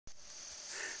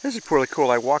This is really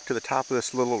cool. I walked to the top of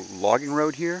this little logging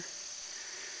road here,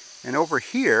 and over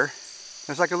here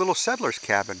there's like a little settler's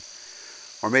cabin,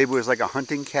 or maybe it was like a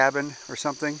hunting cabin or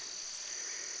something.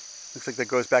 Looks like that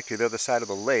goes back to the other side of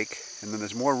the lake, and then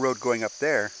there's more road going up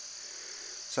there.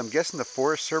 So I'm guessing the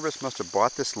Forest Service must have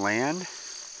bought this land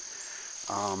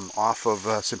off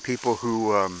of some people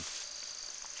who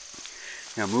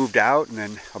moved out and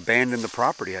then abandoned the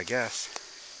property, I guess.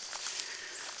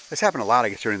 This happened a lot, I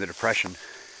guess, during the Depression.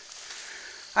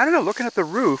 I don't know, looking at the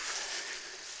roof,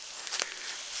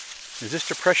 is this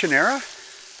Depression era?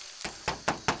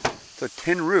 It's a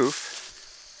tin roof.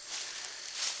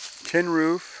 Tin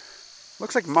roof.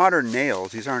 Looks like modern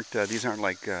nails. These aren't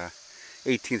like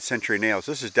 18th century nails.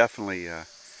 This is definitely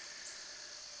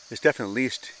it's definitely at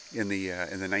least in the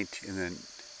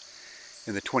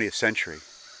 20th century.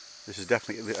 This is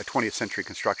definitely a 20th century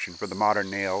construction for the modern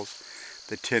nails,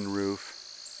 the tin roof.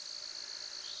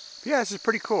 But yeah, this is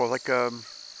pretty cool. Like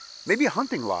maybe a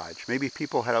hunting lodge. Maybe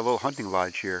people had a little hunting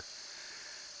lodge here,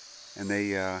 and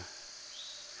they and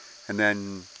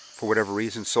then for whatever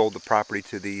reason sold the property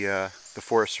to the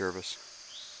Forest Service.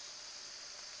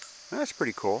 That's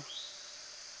pretty cool.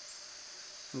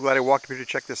 I'm glad I walked up here to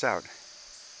check this out.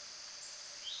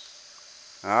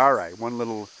 All right, one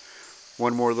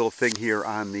more little thing here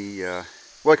on the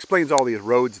well, it explains all these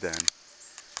roads. Then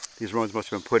these roads must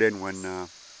have been put in when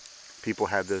people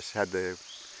had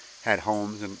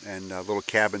homes and little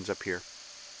cabins up here.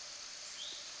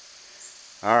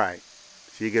 All right,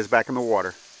 see you guys back in the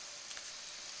water.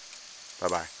 Bye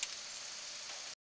bye.